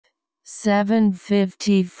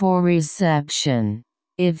7:50 for reception.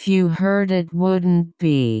 If you heard it wouldn't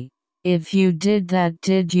be. If you did that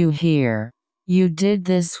did you hear? You did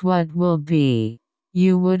this what will be?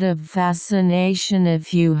 You would have fascination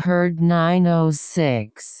if you heard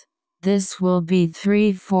 9:06. This will be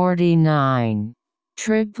 3:49.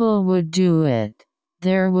 Triple would do it.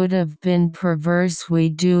 There would have been perverse we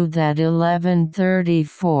do that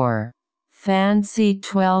 11:34. Fancy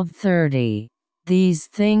 12:30. These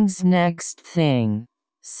things next thing.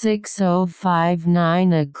 6:05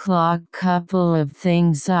 9 o'clock couple of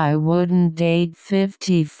things I wouldn't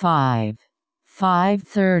 8:55.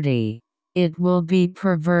 5:30. It will be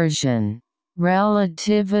perversion.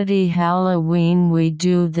 Relativity Halloween we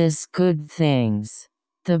do this good things.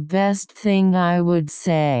 The best thing I would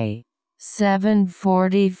say.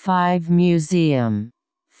 7:45 museum.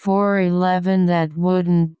 4:11 that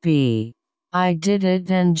wouldn't be. I did it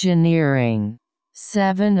engineering.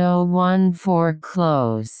 7:01 for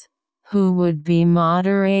clothes. Who would be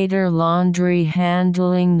moderator laundry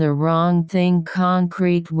handling the wrong thing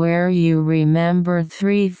concrete where you remember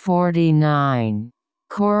 3:49.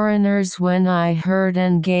 Coroners when I heard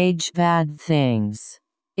engage bad things.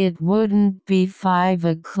 It wouldn't be 5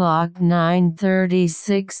 o'clock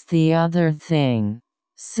 9:36 the other thing.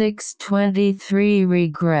 6:23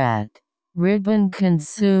 regret. Ribbon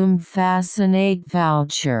consume fascinate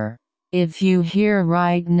voucher. If you hear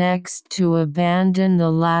right next to abandon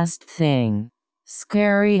the last thing.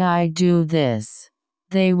 Scary I do this.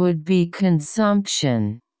 They would be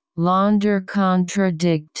consumption. Launder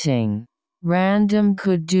contradicting. Random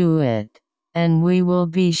could do it. And we will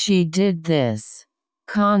be she did this.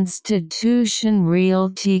 Constitution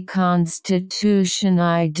Realty Constitution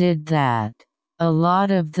I did that. A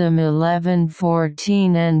lot of them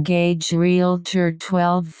 11:14 engage Realtor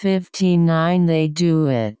 12:59 they do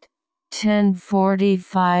it.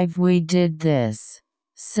 10:45 we did this.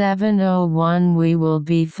 7:01 we will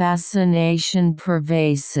be fascination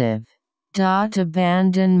pervasive.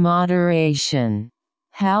 Abandon moderation.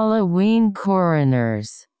 Halloween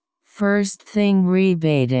coroners. First thing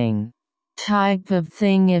rebating. Type of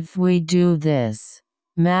thing if we do this.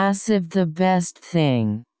 Massive the best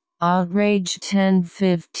thing. Outrage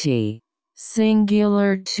 10:50.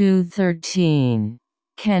 Singular 2:13.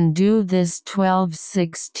 Can do this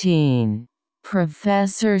 12:16.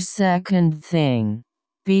 Professor second thing.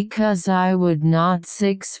 Because I would not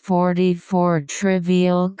 6:44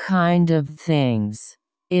 trivial kind of things.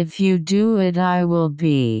 If you do it I will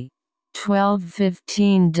be.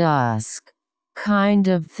 12:15 dusk. Kind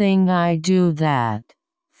of thing I do that.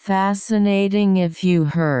 Fascinating if you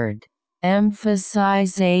heard.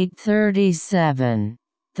 Emphasize 8:37.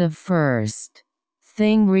 The first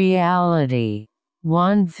thing reality.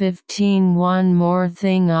 1:15 one more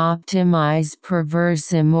thing optimize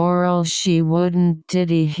perverse immoral she wouldn't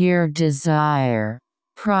did he hear desire.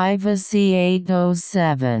 Privacy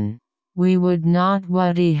 8:07. We would not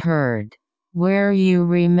what he heard. Where you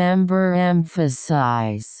remember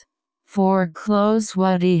emphasize. Foreclose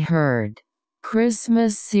what he heard.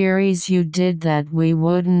 Christmas series you did that we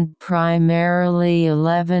wouldn't primarily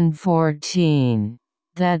 11:14.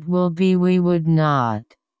 That will be we would not.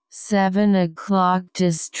 7 o'clock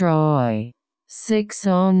destroy.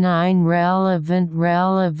 6:09 relevant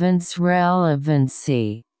relevance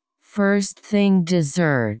relevancy. First thing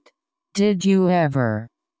dessert. Did you ever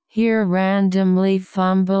hear randomly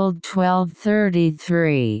fumbled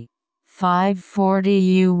 12:33. 5:40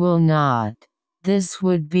 you will not. This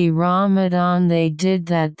would be Ramadan they did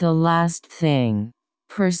that the last thing.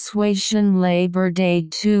 Persuasion Labor Day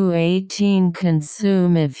 2:18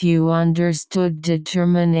 consume if you understood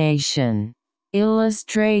determination.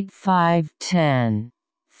 Illustrate 5:10.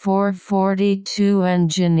 4:42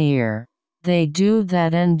 engineer. They do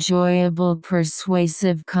that enjoyable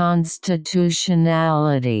persuasive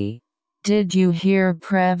constitutionality. Did you hear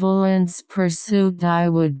prevalence pursuit I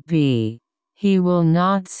would be. He will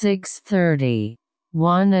not 6:30.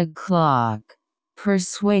 1 o'clock.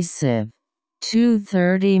 Persuasive.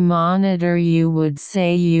 2:30 monitor you would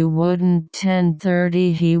say you wouldn't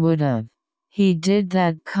 10:30 he would've. He did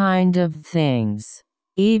that kind of things.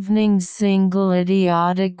 Evening single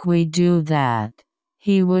idiotic we do that.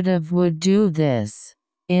 He would've would do this.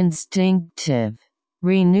 Instinctive.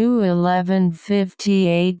 Renew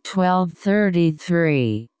 11:58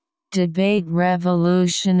 12:33. Debate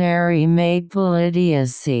revolutionary maple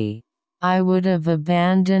idiocy. I would have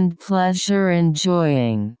abandoned pleasure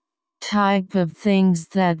enjoying. Type of things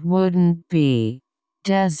that wouldn't be.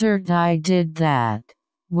 Desert I did that.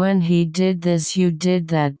 When he did this you did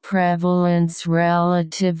that prevalence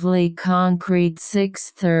relatively concrete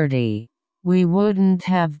 6:30. we wouldn't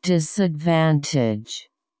have disadvantage.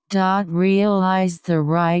 Realize the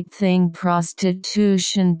right thing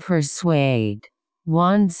prostitution persuade.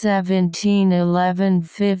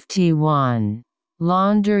 117-1151.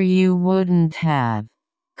 Launder you wouldn't have.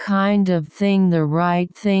 Kind of thing the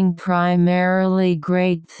right thing primarily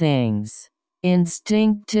great things.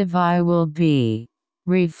 Instinctive I will be.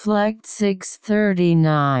 Reflect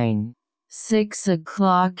 639. 6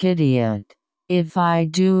 o'clock idiot. If I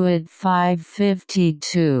do it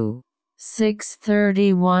 5:52.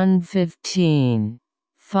 6:31:15.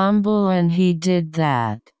 Fumble and he did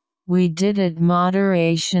that. We did it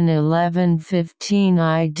moderation 11:15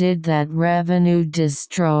 I did that revenue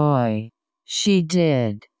destroy. She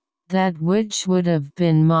did. That which would have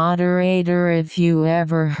been moderator if you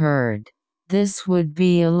ever heard. This would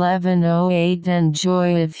be 11:08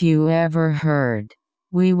 enjoy if you ever heard.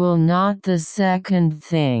 We will not the second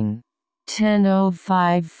thing.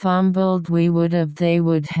 10:05 fumbled we would have they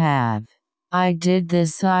would have. I did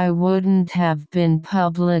this I wouldn't have been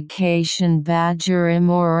publication badger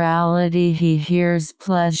immorality he hears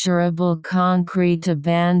pleasurable concrete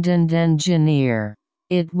abandoned engineer.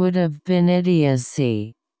 It would have been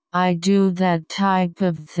idiocy. I do that type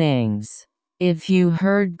of things. If you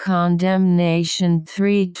heard condemnation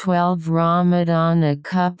 3:12 Ramadan a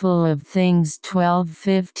couple of things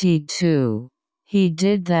 12:52. He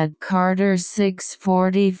did that Carter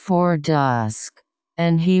 6:44 dusk.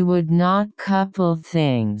 And he would not couple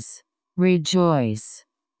things. Rejoice.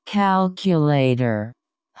 Calculator.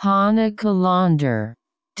 Hanukkah launder.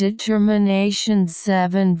 Determination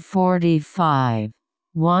 7:45.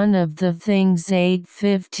 One of the things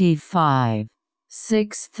 8:55.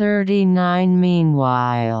 6:39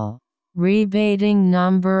 meanwhile. Rebating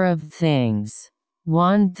number of things.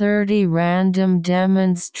 130 random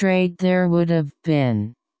demonstrate there would have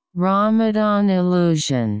been. Ramadan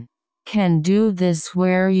illusion. Can do this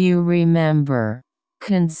where you remember.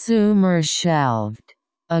 Consumer shelved.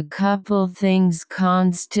 A couple things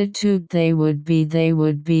constitute they would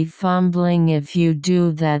be fumbling if you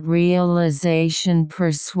do that realization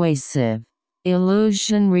persuasive.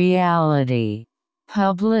 Illusion reality.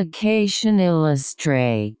 Publication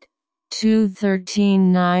illustrate.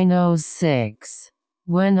 213-906.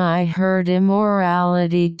 When I heard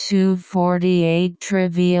immorality 248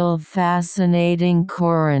 trivial fascinating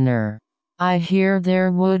coroner. I hear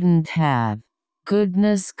there wouldn't have.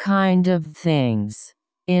 Goodness kind of things.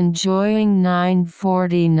 Enjoying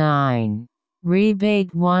 949.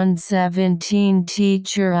 Rebate 117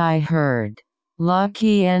 teacher I heard.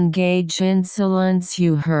 Lucky engage insolence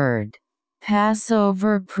you heard.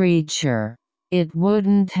 Passover preacher. It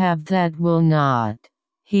wouldn't have that will not.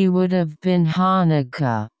 He would have been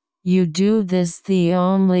Hanukkah. You do this the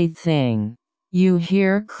only thing. You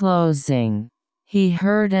hear closing. He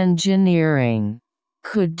heard engineering.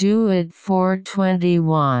 Could do it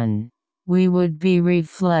 421. We would be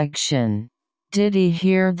reflection. Did he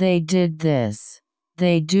hear they did this?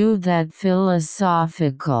 They do that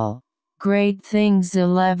philosophical. Great things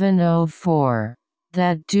 1104.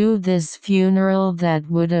 That do this funeral that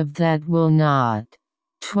would have that will not.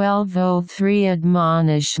 1203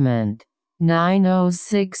 admonishment.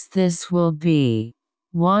 906 this will be.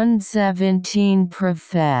 117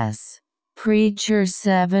 profess. Preacher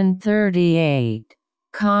 738.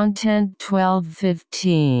 Content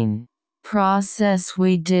 1215. Process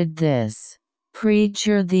we did this.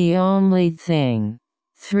 Preacher the only thing.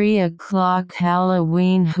 3 o'clock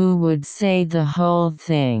Halloween who would say the whole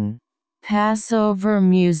thing. Passover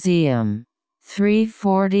Museum.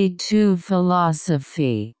 342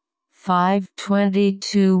 Philosophy.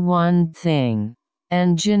 522 One thing.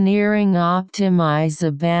 Engineering optimize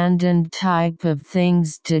abandoned type of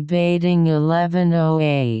things debating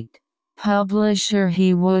 1108. Publisher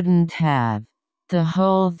he wouldn't have. The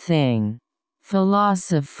whole thing.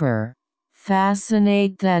 Philosopher.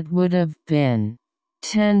 Fascinate that would have been.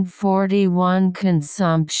 1041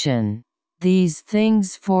 Consumption. These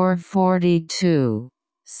things 442.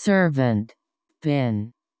 Servant.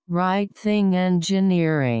 Bin. Right thing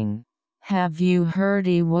engineering. Have you heard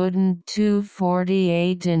he wouldn't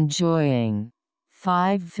 248 enjoying.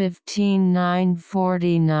 515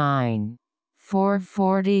 949.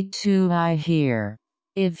 442 I hear.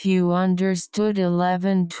 If you understood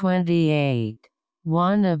 1128.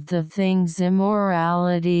 One of the things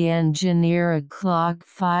immorality engineer o'clock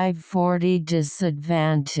 540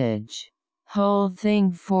 disadvantage. Whole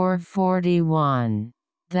thing 441.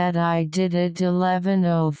 That I did it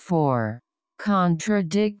 1104.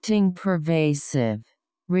 Contradicting pervasive.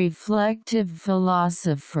 Reflective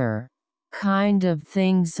philosopher. kind of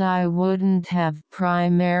things I wouldn't have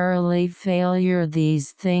primarily failure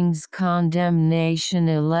these things condemnation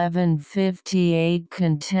 1158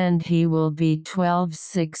 contend he will be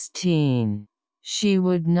 1216. She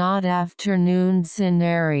would not afternoon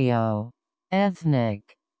scenario.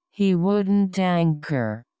 Ethnic. He wouldn't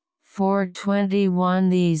anchor. 421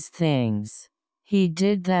 these things. He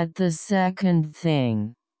did that the second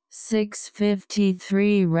thing.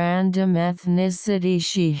 653 random ethnicity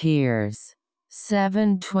she hears.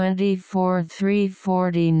 724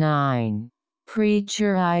 349.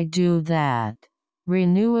 Preacher I do that.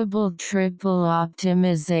 Renewable triple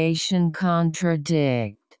optimization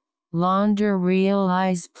contradict. Launder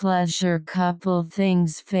realize pleasure couple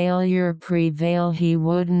things failure prevail he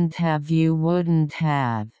wouldn't have you wouldn't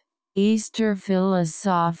have. Easter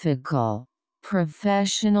philosophical.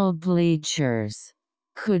 Professional bleachers.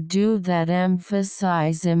 Could do that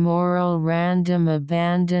emphasize immoral random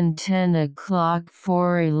abandon 10 o'clock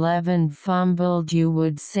 411 fumbled you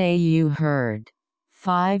would say you heard.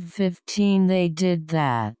 515 they did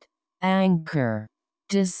that. Anchor.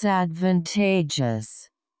 Disadvantageous.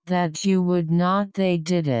 That you would not they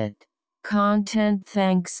did it. Content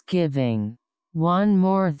Thanksgiving. One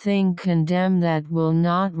more thing condemn that will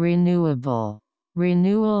not renewable.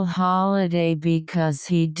 Renewal holiday because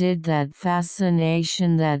he did that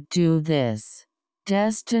fascination that do this.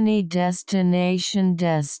 Destiny destination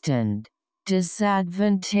destined.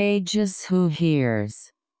 Disadvantageous who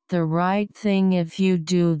hears. The right thing if you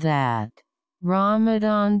do that.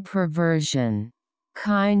 Ramadan perversion.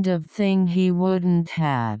 Kind of thing he wouldn't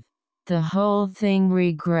have. The whole thing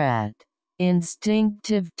regret.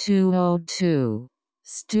 Instinctive 202.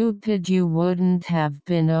 Stupid you wouldn't have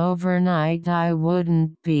been overnight I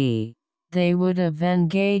wouldn't be. They would have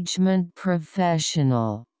engagement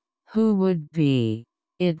professional. Who would be?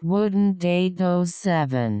 It wouldn't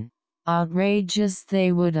 807. Outrageous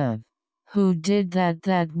they would have. Who did that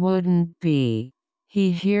that wouldn't be.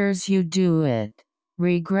 He hears you do it.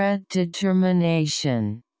 Regret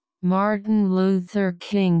determination. Martin Luther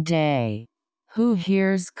King Day. Who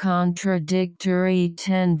hears contradictory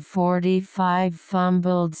 1045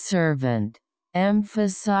 fumbled servant.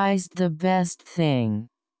 Emphasized the best thing.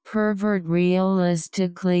 Pervert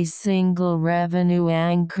realistically single revenue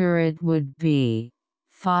anchor it would be.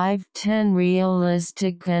 510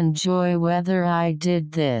 realistic enjoy whether I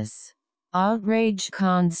did this. Outrage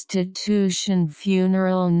Constitution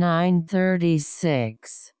funeral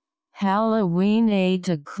 936. Halloween 8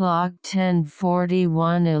 o'clock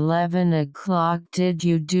 10:41 11 o'clock did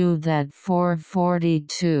you do that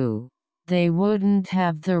 4:42. They wouldn't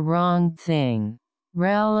have the wrong thing.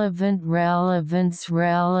 Relevant relevance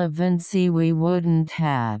relevancy we wouldn't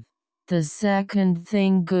have. The second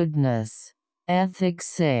thing goodness. Ethic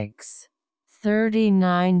 6.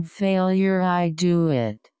 39 failure I do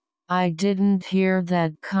it. I didn't hear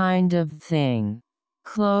that kind of thing.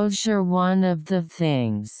 Closure one of the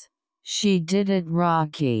things. She did it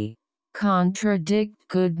Rocky. Contradict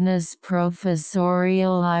goodness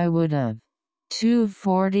professorial I would have.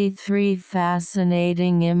 243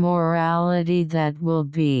 fascinating immorality that will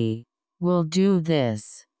be. Will do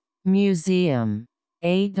this. Museum.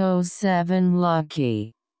 807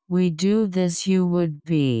 lucky. We do this you would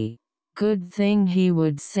be. Good thing he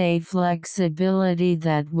would say flexibility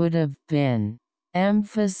that would have been.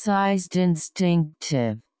 Emphasized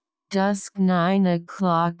instinctive. Dusk 9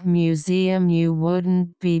 o'clock museum you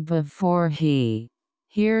wouldn't be before he.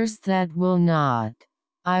 Here's that will not.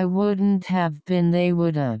 I wouldn't have been they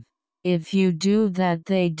would have. If you do that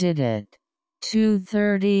they did it.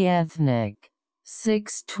 230 ethnic.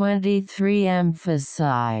 623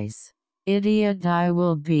 emphasize. Idiot I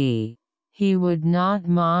will be. He would not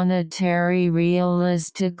monetary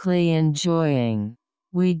realistically enjoying.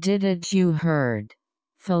 We did it you heard.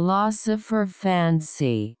 Philosopher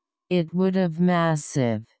fancy. It would have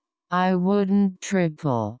massive. I wouldn't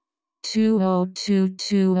triple.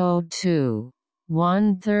 202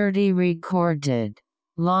 130 recorded.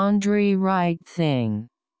 Laundry right thing.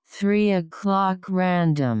 3 o'clock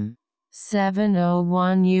random.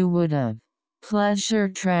 701 you would have. Pleasure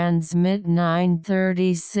transmit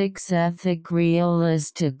 936 ethic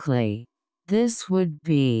realistically. This would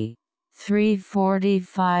be.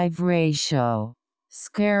 345 ratio.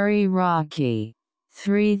 Scary Rocky.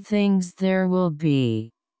 3 things there will be.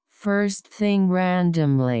 First thing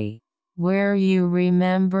randomly. Where you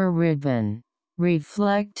remember ribbon.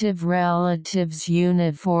 Reflective relatives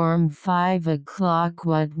uniform 5 o'clock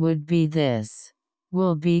what would be this?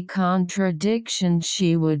 Will be contradiction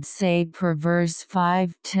she would say perverse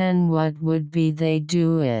 510 what would be they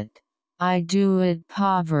do it. I do it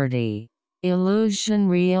poverty. Illusion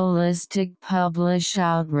realistic publish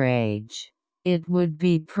outrage. It would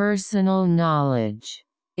be personal knowledge.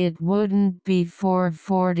 It wouldn't be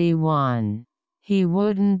 441. He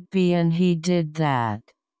wouldn't be and he did that.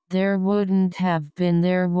 There wouldn't have been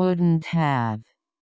there wouldn't have.